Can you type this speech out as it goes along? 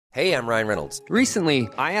Hey, I'm Ryan Reynolds. Recently,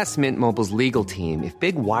 I asked Mint Mobile's legal team if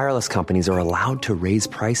big wireless companies are allowed to raise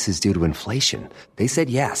prices due to inflation. They said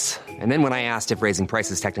yes. And then when I asked if raising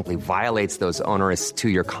prices technically violates those onerous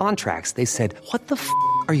two-year contracts, they said, "What the f***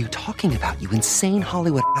 are you talking about, you insane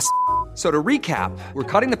Hollywood ass?" So to recap, we're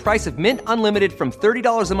cutting the price of Mint Unlimited from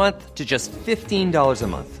 $30 a month to just $15 a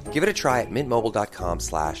month. Give it a try at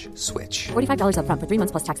mintmobile.com/switch. $45 up front for 3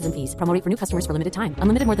 months plus taxes and fees. Promo rate for new customers for limited time.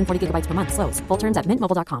 Unlimited more than 40 gigabytes per month. Slows full terms at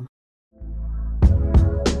mintmobile.com.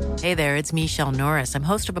 Hey there, it's Michelle Norris. I'm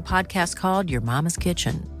host of a podcast called Your Mama's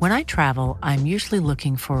Kitchen. When I travel, I'm usually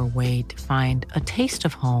looking for a way to find a taste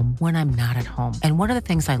of home when I'm not at home. And one of the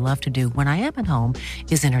things I love to do when I am at home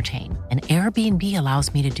is entertain. And Airbnb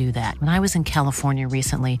allows me to do that. When I was in California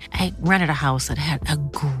recently, I rented a house that had a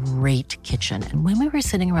great kitchen. And when we were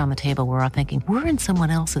sitting around the table, we were all thinking, we're in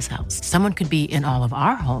someone else's house. Someone could be in all of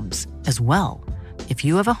our homes as well. If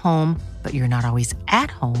you have a home, but you're not always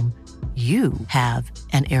at home, you have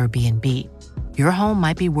an Airbnb. Your home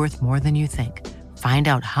might be worth more than you think. Find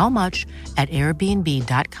out how much at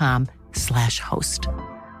airbnb.com/host.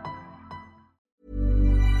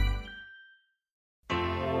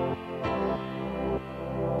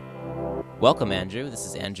 Welcome, Andrew. This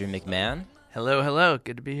is Andrew McMahon. Hello, hello.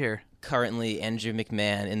 Good to be here. Currently, Andrew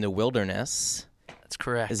McMahon in the wilderness. That's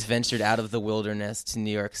correct. Has ventured out of the wilderness to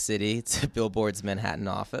New York City to Billboard's Manhattan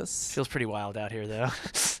office. Feels pretty wild out here, though.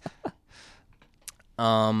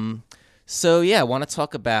 So yeah, I want to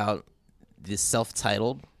talk about the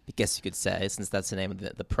self-titled, I guess you could say, since that's the name of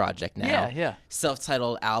the project now. Yeah.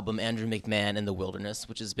 Self-titled album, Andrew McMahon in the Wilderness,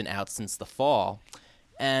 which has been out since the fall.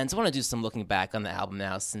 And I want to do some looking back on the album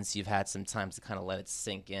now, since you've had some time to kind of let it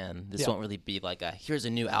sink in. This won't really be like a here's a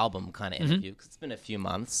new album kind of interview, because it's been a few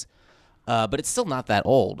months. But it's still not that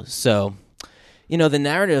old. So, the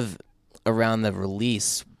narrative around the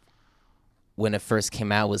release when it first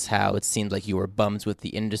came out was how it seemed like you were bummed with the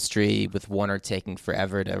industry, with Warner taking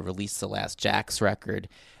forever to release the last Jax record,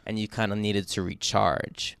 and you kind of needed to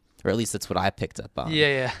recharge. Or at least that's what I picked up on.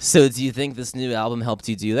 Yeah. So do you think this new album helped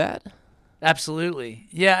you do that? Absolutely.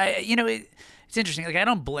 Yeah, it's interesting. Like, I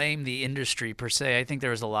don't blame the industry per se. I think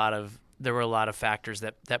there were a lot of factors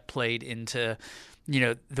that played into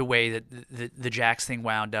the way that the Jax thing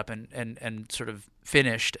wound up and sort of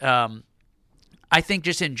finished. I think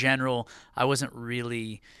just in general, I wasn't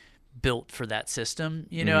really built for that system.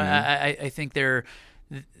 I think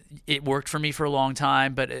it worked for me for a long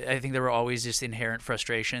time, but I think there were always just inherent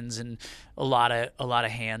frustrations and a lot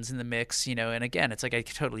of hands in the mix. And again, it's like I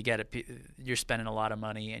totally get it. You're spending a lot of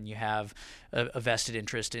money and you have a vested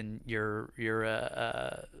interest in your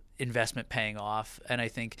investment paying off, and I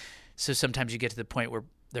think so. Sometimes you get to the point where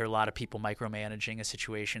there are a lot of people micromanaging a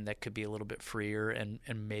situation that could be a little bit freer and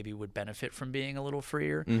maybe would benefit from being a little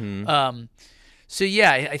freer. Mm-hmm. So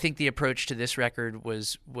yeah, I think the approach to this record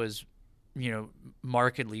was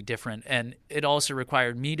markedly different, and it also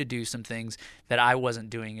required me to do some things that I wasn't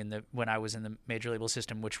doing when I was in the major label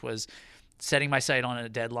system, which was setting my sight on a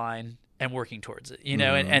deadline and working towards it.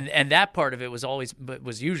 And that part of it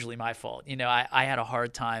was usually my fault. I had a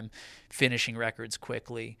hard time finishing records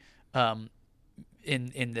quickly.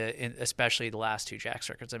 In especially the last two Jax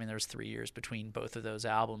records. I mean, there was 3 years between both of those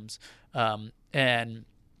albums, and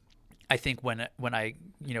I think when I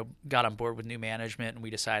got on board with new management and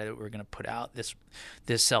we decided that we were going to put out this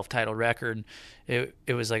self-titled record,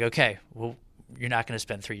 it was like, okay, well, you're not going to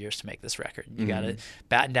spend 3 years to make this record. You got to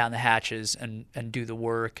batten down the hatches and do the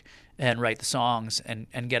work and write the songs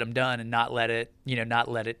and get them done, and not let it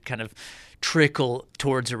kind of trickle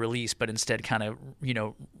towards a release, but instead kind of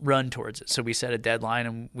run towards it. So we set a deadline,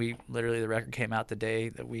 and the record came out the day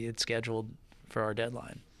that we had scheduled for our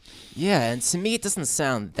deadline. Yeah, and to me it doesn't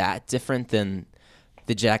sound that different than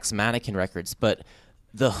the Jax Mannequin records, but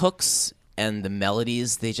the hooks and the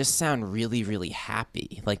melodies, they just sound really, really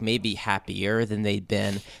happy, like maybe happier than they'd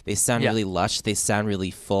been. They sound really lush, they sound really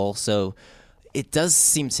full. So it does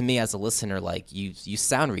seem to me as a listener like you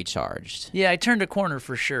sound recharged. Yeah, I turned a corner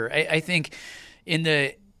for sure. I think in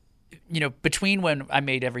the between when I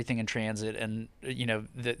made Everything in Transit and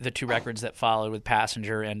the two records that followed with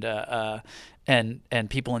Passenger and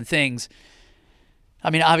People and Things,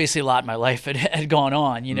 I mean, obviously a lot in my life had gone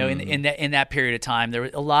on. In that period of time, there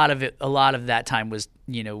was a lot of that time was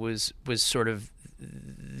sort of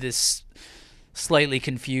this slightly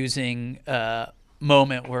confusing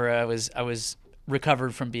moment where I was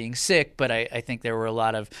recovered from being sick, but I think there were a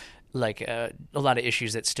lot of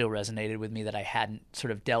issues that still resonated with me that I hadn't sort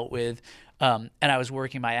of dealt with. And I was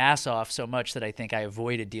working my ass off so much that I think I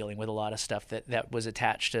avoided dealing with a lot of stuff that was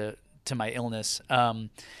attached to my illness. And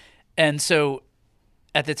so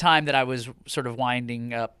at the time that I was sort of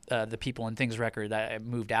winding up the People and Things record, I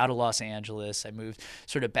moved out of Los Angeles. I moved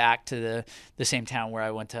sort of back to the same town where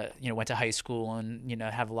I went to high school, and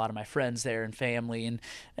have a lot of my friends there and family,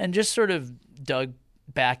 and just sort of dug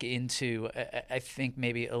back into I think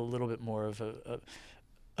maybe a little bit more of a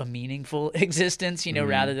meaningful existence,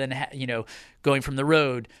 rather than going from the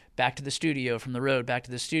road back to the studio, from the road back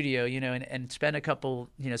to the studio, and spend a couple,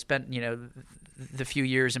 the few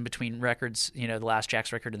years in between records, the last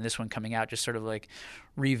Jack's record and this one coming out, just sort of like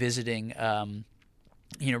revisiting, I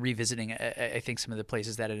think some of the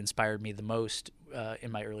places that had inspired me the most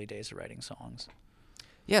in my early days of writing songs.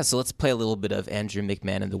 Yeah, so let's play a little bit of Andrew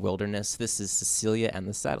McMahon and the Wilderness. This is Cecilia and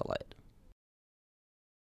the Satellite.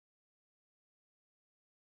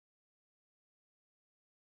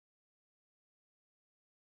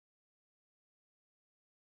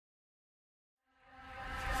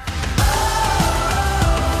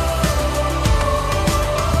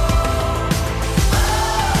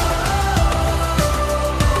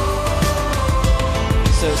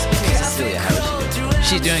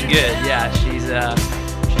 She's doing good. Yeah, she's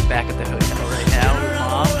back at the hotel right now with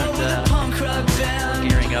Mom, and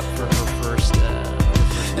gearing up for her first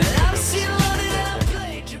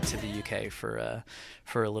to the UK for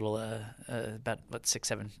a little about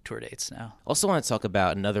 6-7 tour dates now. Also, want to talk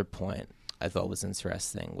about another point I thought was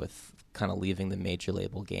interesting with kind of leaving the major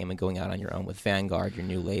label game and going out on your own with Vanguard, your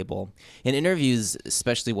new label. In interviews,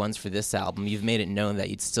 especially ones for this album, you've made it known that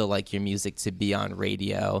you'd still like your music to be on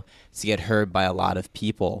radio, to get heard by a lot of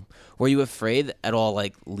people. Were you afraid at all,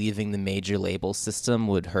 like, leaving the major label system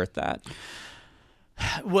would hurt that?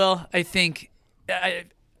 Well, I think I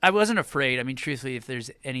wasn't afraid. I mean, truthfully, if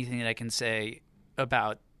there's anything that I can say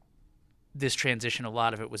about this transition, a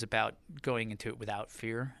lot of it was about going into it without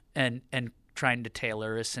fear and trying to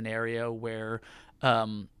tailor a scenario where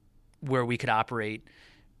we could operate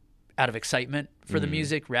out of excitement for the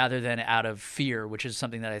music rather than out of fear, which is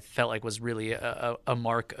something that I felt like was really a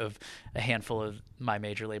mark of a handful of my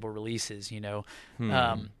major label releases,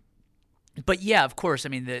 But yeah, of course, I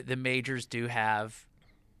mean, the majors do have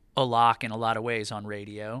a lock in a lot of ways on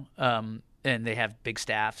radio, and they have big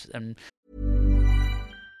staffs. And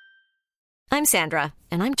I'm Sandra,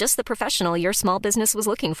 and I'm just the professional your small business was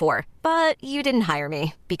looking for. But you didn't hire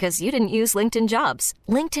me because you didn't use LinkedIn Jobs.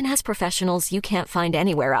 LinkedIn has professionals you can't find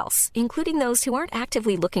anywhere else, including those who aren't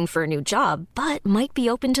actively looking for a new job, but might be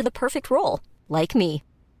open to the perfect role, like me.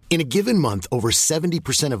 In a given month, over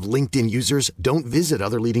 70% of LinkedIn users don't visit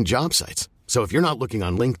other leading job sites. So if you're not looking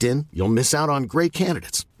on LinkedIn, you'll miss out on great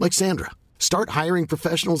candidates like Sandra. Start hiring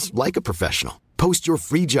professionals like a professional. Post your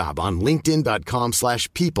free job on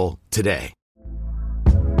linkedin.com/people today.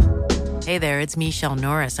 Hey there, it's Michelle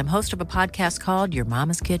Norris. I'm host of a podcast called Your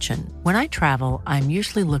Mama's Kitchen. When I travel, I'm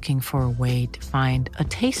usually looking for a way to find a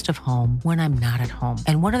taste of home when I'm not at home.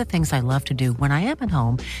 And one of the things I love to do when I am at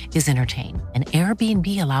home is entertain. And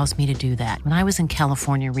Airbnb allows me to do that. When I was in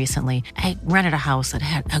California recently, I rented a house that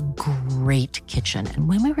had a great kitchen. And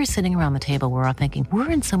when we were sitting around the table, we were all thinking,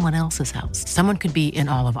 we're in someone else's house. Someone could be in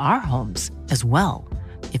all of our homes as well.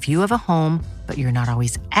 If you have a home, but you're not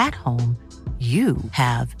always at home, you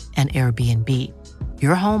have an Airbnb.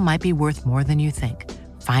 Your home might be worth more than you think.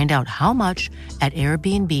 Find out how much at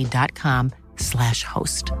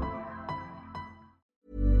airbnb.com/host.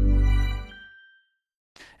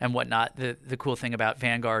 And whatnot. The cool thing about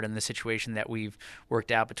Vanguard and the situation that we've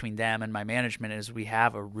worked out between them and my management is we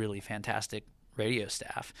have a really fantastic radio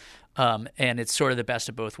staff. And it's sort of the best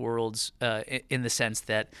of both worlds in the sense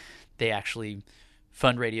that they actually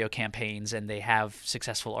fund radio campaigns and they have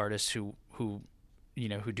successful artists who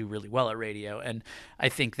do really well at radio. And I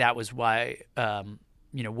think that was why,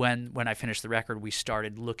 when I finished the record, we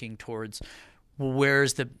started looking towards, well,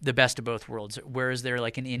 where's the best of both worlds? Where is there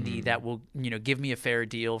like an indie that will, give me a fair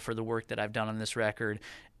deal for the work that I've done on this record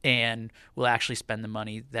and will actually spend the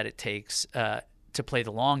money that it takes to play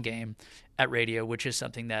the long game at radio, which is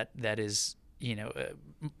something that is,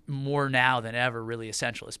 more now than ever really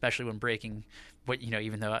essential, especially when breaking what,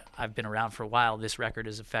 even though I've been around for a while, this record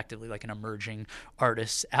is effectively like an emerging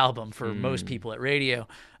artist's album for most people at radio.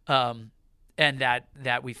 And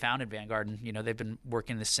that we found in Vanguard, and, they've been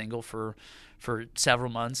working this single for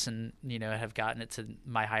several months and, have gotten it to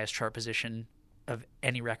my highest chart position of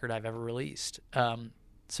any record I've ever released.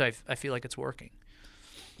 So I feel like it's working.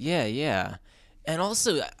 Yeah. And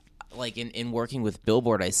also, like in working with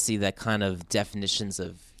Billboard, I see that kind of definitions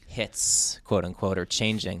of hits, quote unquote, are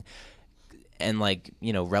changing. And like,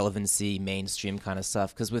 relevancy, mainstream kind of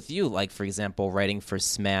stuff. Because with you, like, for example, writing for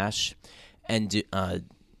Smash and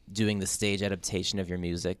doing the stage adaptation of your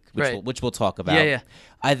music, Right. which we'll talk about. Yeah.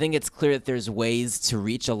 I think it's clear that there's ways to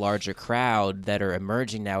reach a larger crowd that are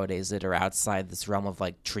emerging nowadays that are outside this realm of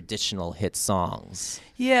like traditional hit songs.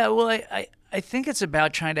 Yeah, well, I think it's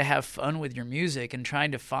about trying to have fun with your music and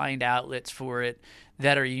trying to find outlets for it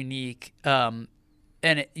that are unique. And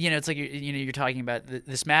it's like you're talking about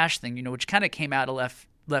the Smash thing, which kind of came out of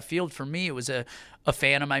left field for me. It was a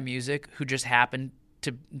fan of my music who just happened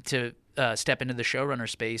to step into the showrunner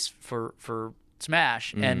space for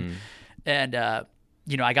Smash, and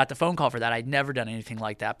I got the phone call for that. I'd never done anything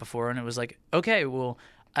like that before, and it was like, okay, well,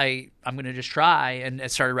 I'm going to just try, and I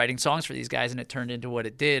started writing songs for these guys, and it turned into what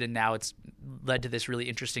it did, and now it's led to this really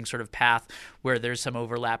interesting sort of path where there's some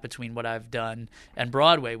overlap between what I've done and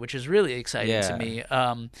Broadway, which is really exciting to me.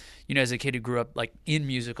 As a kid who grew up like in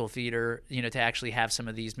musical theater, to actually have some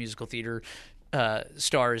of these musical theater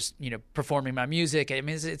stars, performing my music. I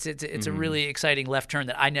mean, it's a really exciting left turn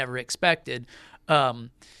that I never expected.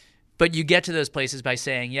 But you get to those places by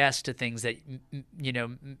saying yes to things that,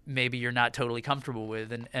 maybe you're not totally comfortable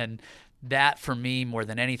with. And that, for me, more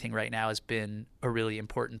than anything right now, has been a really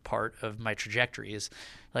important part of my trajectory is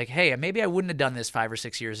like, hey, maybe I wouldn't have done this 5 or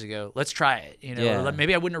 6 years ago. Let's try it. Or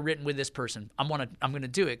maybe I wouldn't have written with this person. I'm going to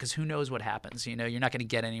do it because who knows what happens. You're not going to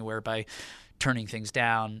get anywhere by turning things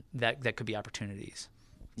down that could be opportunities.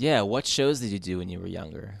 Yeah. What shows did you do when you were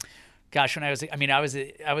younger? Gosh, when I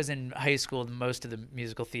was in high school. Most of the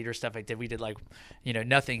musical theater stuff I did, we did like,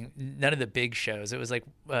 none of the big shows. It was like,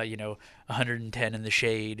 110 in the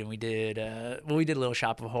Shade, and we did Little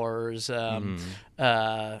Shop of Horrors. A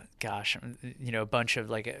bunch of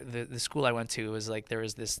like the school I went to was like there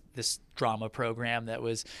was this drama program that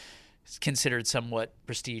was considered somewhat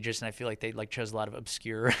prestigious, and I feel like they like chose a lot of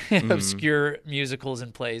obscure musicals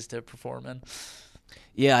and plays to perform in.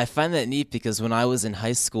 Yeah, I find that neat because when I was in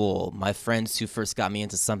high school, my friends who first got me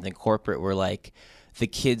into something corporate were like the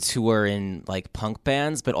kids who were in like punk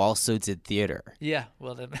bands but also did theater. Yeah,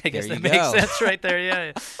 well, I guess that makes sense right there.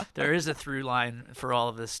 Yeah, there is a through line for all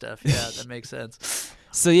of this stuff. Yeah, that makes sense.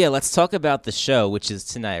 So yeah, let's talk about the show, which is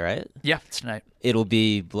tonight, right? Yeah, tonight. It'll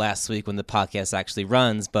be last week when the podcast actually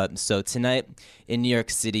runs, but so tonight in New York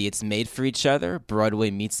City, it's Made for Each Other,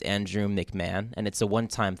 Broadway meets Andrew McMahon, and it's a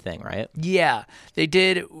one-time thing, right? Yeah, they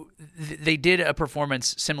did a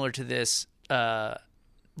performance similar to this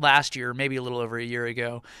last year, maybe a little over a year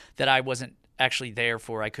ago, that I wasn't actually there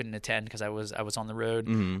for. I couldn't attend because I was on the road.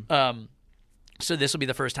 Mm-hmm. So this will be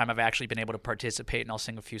the first time I've actually been able to participate, and I'll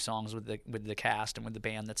sing a few songs with the cast and with the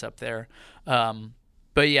band that's up there.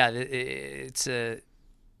 But yeah, it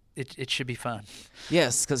should be fun.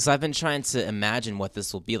 Yes, because I've been trying to imagine what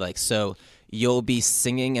this will be like. So you'll be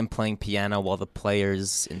singing and playing piano while the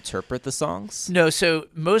players interpret the songs? No, so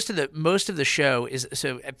most of the show is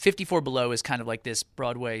at 54 Below is kind of like this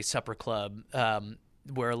Broadway supper club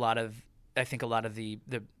where I think a lot of the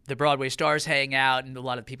Broadway stars hang out, and a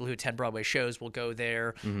lot of people who attend Broadway shows will go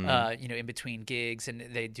there, in between gigs, and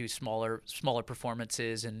they do smaller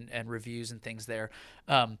performances and reviews and things there.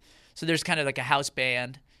 So there's kind of like a house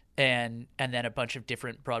band, and then a bunch of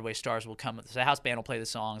different Broadway stars will come. So the house band will play the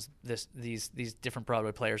songs. These different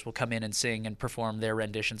Broadway players will come in and sing and perform their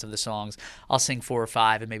renditions of the songs. I'll sing 4 or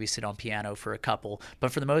 5 and maybe sit on piano for a couple.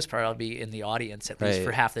 But for the most part, I'll be in the audience at least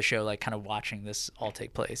for half the show, like kind of watching this all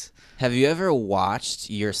take place. Have you ever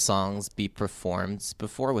watched your songs be performed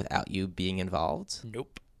before without you being involved?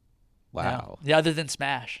 Nope. Wow. No. Other than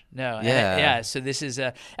Smash. No. Yeah. So this is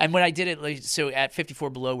and when I did it, so at 54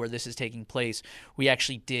 Below where this is taking place, we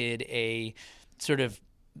actually did a sort of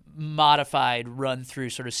modified run through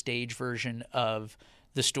sort of stage version of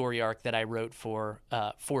the story arc that I wrote for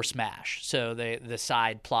Smash. So the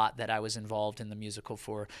side plot that I was involved in the musical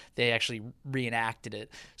for, they actually reenacted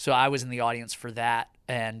it. So I was in the audience for that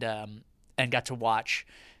and got to watch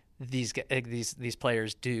these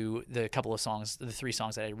players do the couple of songs, the 3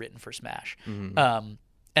 songs that I had written for Smash. Mm-hmm.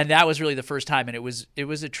 And that was really the first time, and it was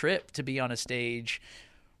a trip to be on a stage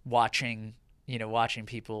watching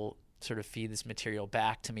people sort of feed this material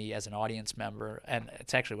back to me as an audience member, and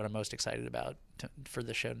it's actually what I'm most excited about for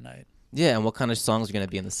the show tonight. Yeah, and what kind of songs are going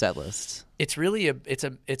to be in the set list? It's really it's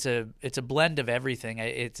a blend of everything.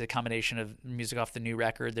 It's a combination of music off the new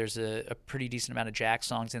record. There's a pretty decent amount of Jack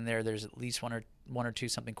songs in there. There's at least one or two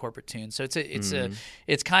something corporate tunes. So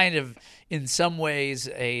it's kind of in some ways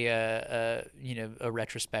a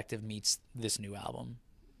retrospective meets this new album.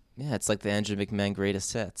 Yeah, it's like the Andrew McMahon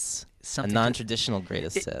greatest hits. A non-traditional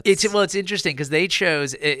greatest hits. It's interesting because they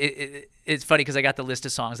chose. It's funny because I got the list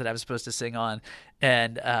of songs that I was supposed to sing on,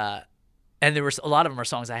 and there were a lot of them are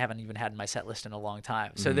songs I haven't even had in my set list in a long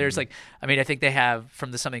time. So there's I think they have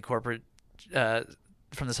from the Something Corporate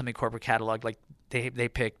the Something Corporate catalog, like they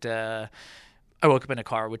picked I Woke Up in a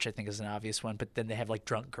Car, which I think is an obvious one, but then they have like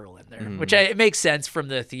Drunk Girl in there, which it makes sense from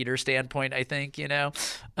the theater standpoint, I think,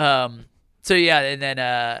 So yeah, and then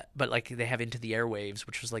but like they have Into the Airwaves,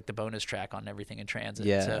 which was like the bonus track on Everything in Transit.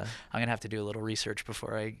 Yeah. So I'm gonna have to do a little research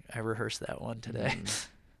before I rehearse that one today.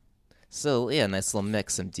 So yeah, nice little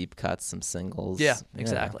mix, some deep cuts, some singles. Yeah,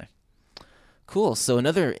 exactly. Cool. So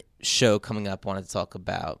another show coming up, wanted to talk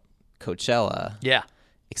about Coachella. Yeah.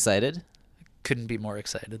 Excited? Couldn't be more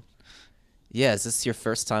excited. Yeah, is this your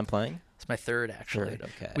first time playing? It's my third, actually.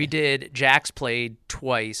 Okay. Jax played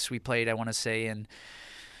twice. We played, I want to say, in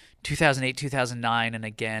 2008, 2009, and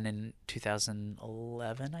again in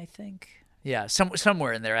 2011, I think. Yeah,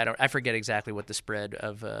 somewhere in there. I forget exactly what the spread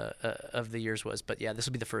of the years was, but yeah, this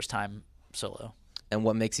will be the first time solo. And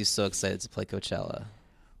what makes you so excited to play Coachella?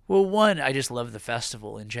 Well, one, I just love the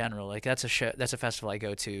festival in general. Like that's a festival I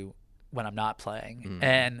go to when I'm not playing,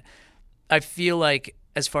 and I feel like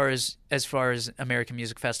as far as American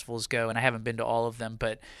music festivals go, and I haven't been to all of them,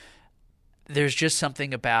 but there's just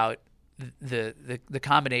something about the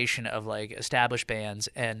combination of like established bands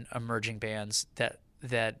and emerging bands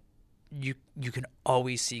that you can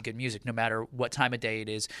always see good music no matter what time of day it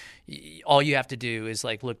is. All you have to do is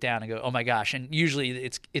like look down and go, oh my gosh. And usually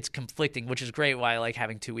it's conflicting, which is great why I like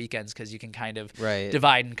having 2 weekends, because you can kind of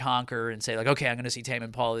divide and conquer and say like, okay, I'm going to see Tame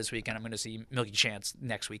Impala this weekend, I'm going to see Milky Chance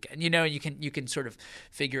next weekend. You can sort of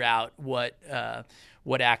figure out what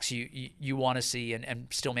acts you want to see and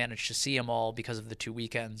still manage to see them all because of the 2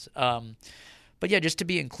 weekends. But yeah, just to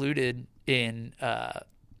be included in a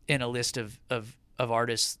list of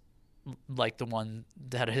artists like the one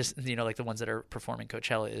that is, like the ones that are performing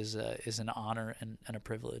Coachella is an honor and a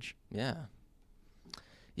privilege. Yeah.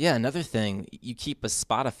 Yeah, another thing, you keep a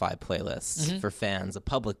Spotify playlist for fans, a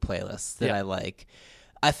public playlist that I like.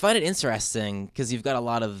 I find it interesting because you've got a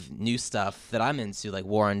lot of new stuff that I'm into, like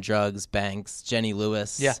War on Drugs, Banks, Jenny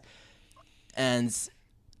Lewis. Yeah. And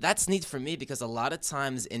that's neat for me because a lot of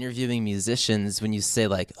times interviewing musicians, when you say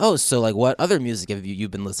like, oh, so like what other music have you've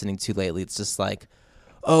been listening to lately? It's just like,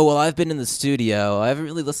 oh, well, I've been in the studio. I haven't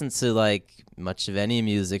really listened to like much of any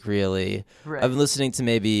music really. Right. I've been listening to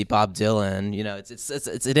maybe Bob Dylan.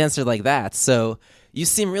 It's an answer like that. So you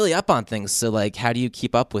seem really up on things. So like, how do you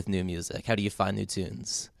keep up with new music? How do you find new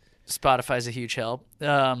tunes? Spotify's a huge help.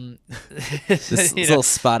 This little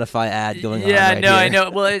Spotify ad going on. Yeah, right no, here. I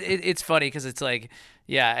know. Well, it's funny because it's like,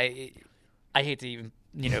 yeah, I hate to even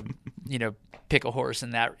pick a horse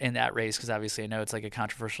in that race because obviously I know it's like a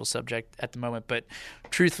controversial subject at the moment. But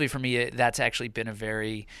truthfully, for me, that's actually been a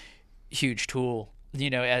very huge tool.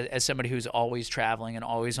 As somebody who's always traveling and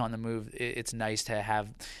always on the move, it's nice to have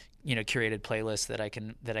curated playlists that I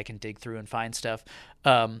can dig through and find stuff.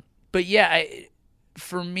 But yeah,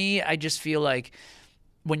 for me, I just feel like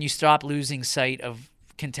when you stop losing sight of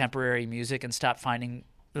contemporary music and stop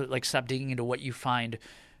digging into what you find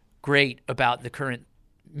great about the current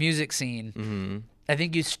music scene, I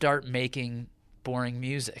think you start making boring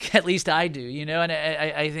music. At least I do, and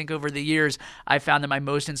I think over the years I found that my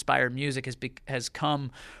most inspired music has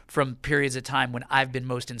come from periods of time when I've been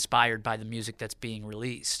most inspired by the music that's being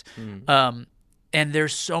released. And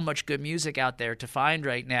there's so much good music out there to find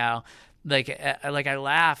right now. Like I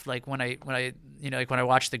laughed like when I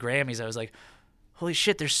watched the Grammys, I was like, holy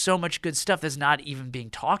shit, there's so much good stuff that's not even being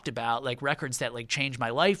talked about, like records that like changed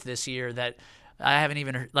my life this year that I haven't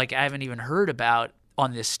even heard about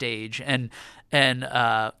on this stage. And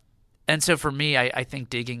so for me, I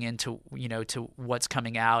think digging into to what's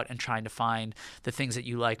coming out and trying to find the things that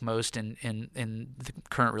you like most in the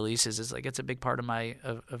current releases is like it's a big part of my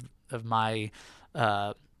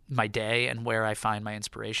my day and where I find my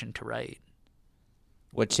inspiration to write.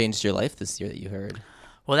 What changed your life this year that you heard?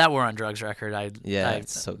 Well, that War on Drugs record,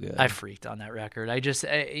 it's so good. I freaked on that record. I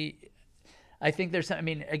think there's,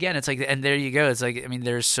 again, it's like, and there you go. It's like,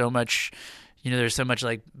 there's so much, there's so much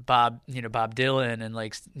like Bob Dylan and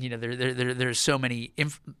like, there's so many,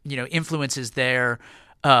 influences there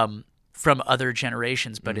from other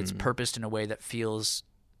generations, but it's purposed in a way that feels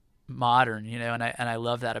modern, and I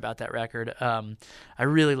love that about that record. I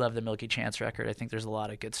really love the Milky Chance record. I think there's a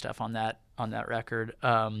lot of good stuff on that record.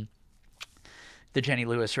 The Jenny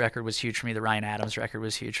Lewis record was huge for me. The Ryan Adams record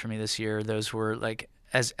was huge for me this year. Those were like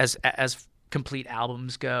as complete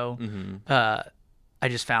albums go. I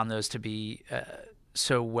just found those to be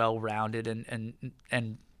so well rounded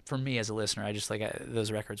and for me as a listener, I just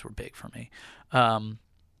those records were big for me.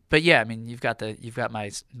 But yeah, you've got my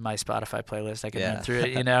Spotify playlist. I can run through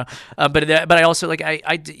it, but I also like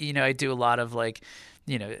I do a lot of like,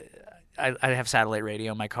 I have satellite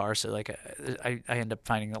radio in my car, so like I end up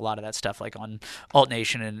finding a lot of that stuff like on Alt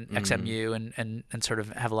Nation and XMU and sort of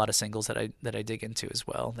have a lot of singles that I dig into as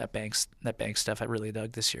well. That Banks stuff I really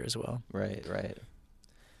dug this year as well. Right.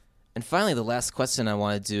 And finally, the last question, I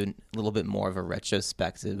want to do a little bit more of a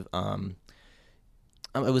retrospective.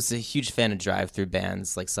 I was a huge fan of drive-through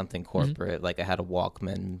bands, like something corporate. Mm-hmm. Like I had a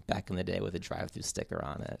Walkman back in the day with a drive-through sticker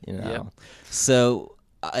on it, you know. Yep. So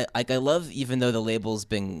I love, even though the label's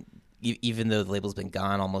been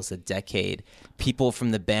gone almost a decade, people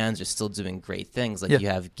from the bands are still doing great things. Like you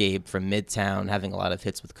have Gabe from Midtown having a lot of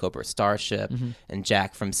hits with Cobra Starship, and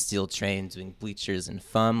Jack from Steel Train doing Bleachers and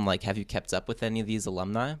Fum. Like, have you kept up with any of these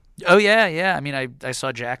alumni? Oh yeah. I mean, I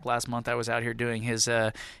saw Jack last month. I was out here doing his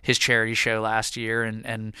charity show last year,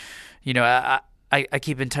 and you know, I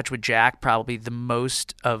keep in touch with Jack probably the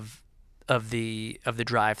most of the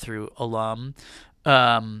drive-through alum.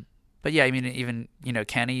 But yeah, I mean, even, you know,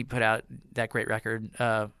 Kenny put out that great record.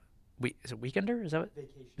 Is it Weekender? Is that what?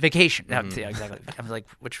 Vacation. Yeah, exactly. I was like,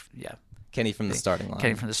 which? Yeah. Kenny from the Starting Line.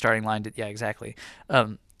 Kenny from the Starting Line. Yeah, exactly.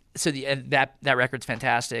 So that record's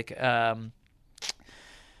fantastic.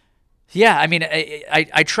 Yeah, I mean,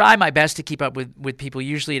 I try my best to keep up with people.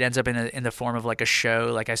 Usually, it ends up in the form of like a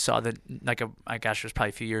show. Like I saw it was probably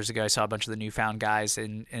a few years ago. I saw a bunch of the Newfound guys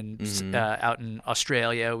out in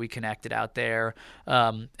Australia. We connected out there,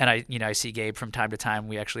 and I see Gabe from time to time.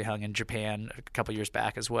 We actually hung in Japan a couple years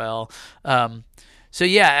back as well. So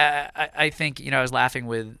yeah, I think, you know, I was laughing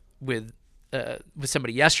with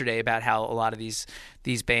somebody yesterday about how a lot of these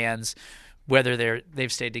bands, whether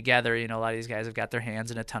they've stayed together, you know, a lot of these guys have got their hands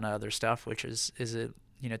in a ton of other stuff, which is a,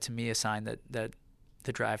 you know, to me a sign that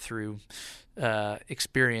the drive-through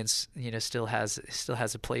experience, you know, still has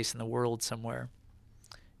a place in the world somewhere.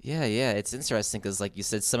 Yeah, it's interesting because, like you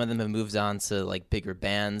said, some of them have moved on to like bigger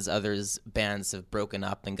bands. Bands have broken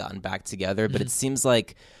up and gotten back together, but it seems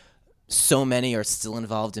like so many are still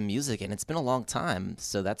involved in music, and it's been a long time.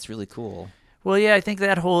 So that's really cool. Well, yeah, I think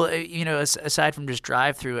that whole, you know, aside from just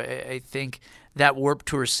drive-through, I think that Warped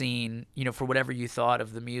Tour scene, you know, for whatever you thought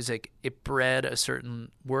of the music, it bred a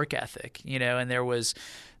certain work ethic, you know, and there was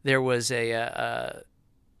an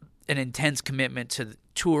intense commitment to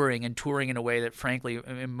touring in a way that, frankly,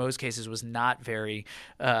 in most cases was not very,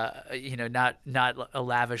 you know, not a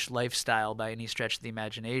lavish lifestyle by any stretch of the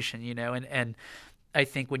imagination, you know, and I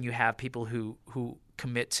think when you have people who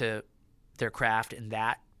commit to their craft in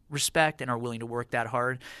that respect and are willing to work that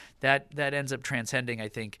hard, that ends up transcending, I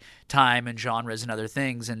think, time and genres and other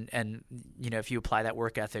things, and you know, if you apply that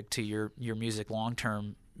work ethic to your music long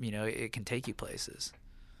term, you know, it can take you places.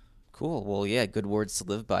 Cool. Well, yeah, good words to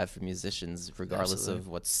live by for musicians, regardless of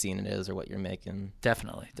what scene it is or what you're making.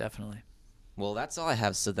 Definitely. Well, that's all I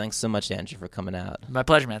have, so thanks so much, Andrew, for coming out. My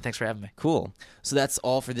pleasure, man. Thanks for having me. Cool. So that's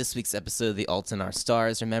all for this week's episode of The Alt and Our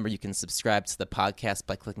Stars. Remember, you can subscribe to the podcast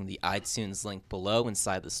by clicking the iTunes link below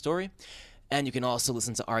inside the story. And you can also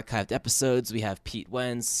listen to archived episodes. We have Pete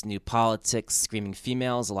Wentz, New Politics, Screaming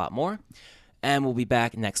Females, a lot more. And we'll be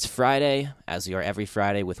back next Friday, as we are every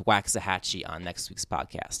Friday, with Waxahachie on next week's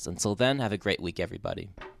podcast. Until then, have a great week, everybody.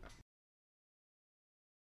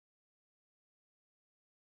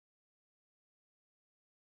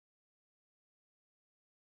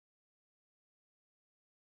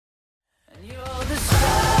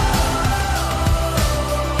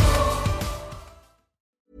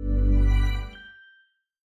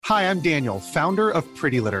 Hi, I'm Daniel, founder of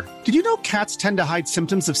Pretty Litter. Did you know cats tend to hide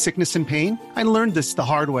symptoms of sickness and pain? I learned this the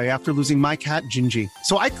hard way after losing my cat, Gingy.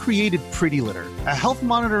 So I created Pretty Litter, a health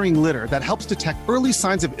monitoring litter that helps detect early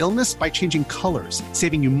signs of illness by changing colors,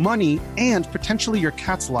 saving you money and potentially your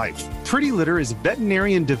cat's life. Pretty Litter is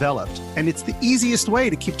veterinarian developed, and it's the easiest way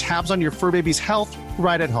to keep tabs on your fur baby's health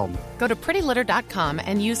right at home. Go to prettylitter.com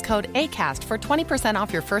and use code ACAST for 20%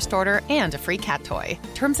 off your first order and a free cat toy.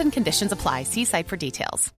 Terms and conditions apply. See site for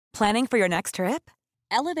details. Planning for your next trip?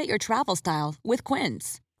 Elevate your travel style with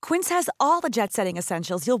Quince. Quince has all the jet-setting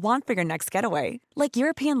essentials you'll want for your next getaway, like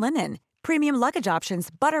European linen, premium luggage options,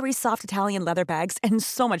 buttery soft Italian leather bags, and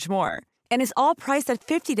so much more. And is all priced at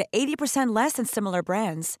 50 to 80% less than similar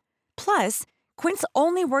brands. Plus, Quince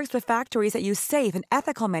only works with factories that use safe and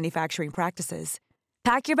ethical manufacturing practices.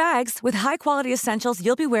 Pack your bags with high-quality essentials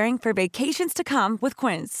you'll be wearing for vacations to come with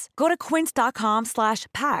Quince. Go to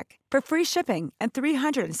quince.com/pack for free shipping and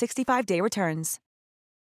 365-day returns.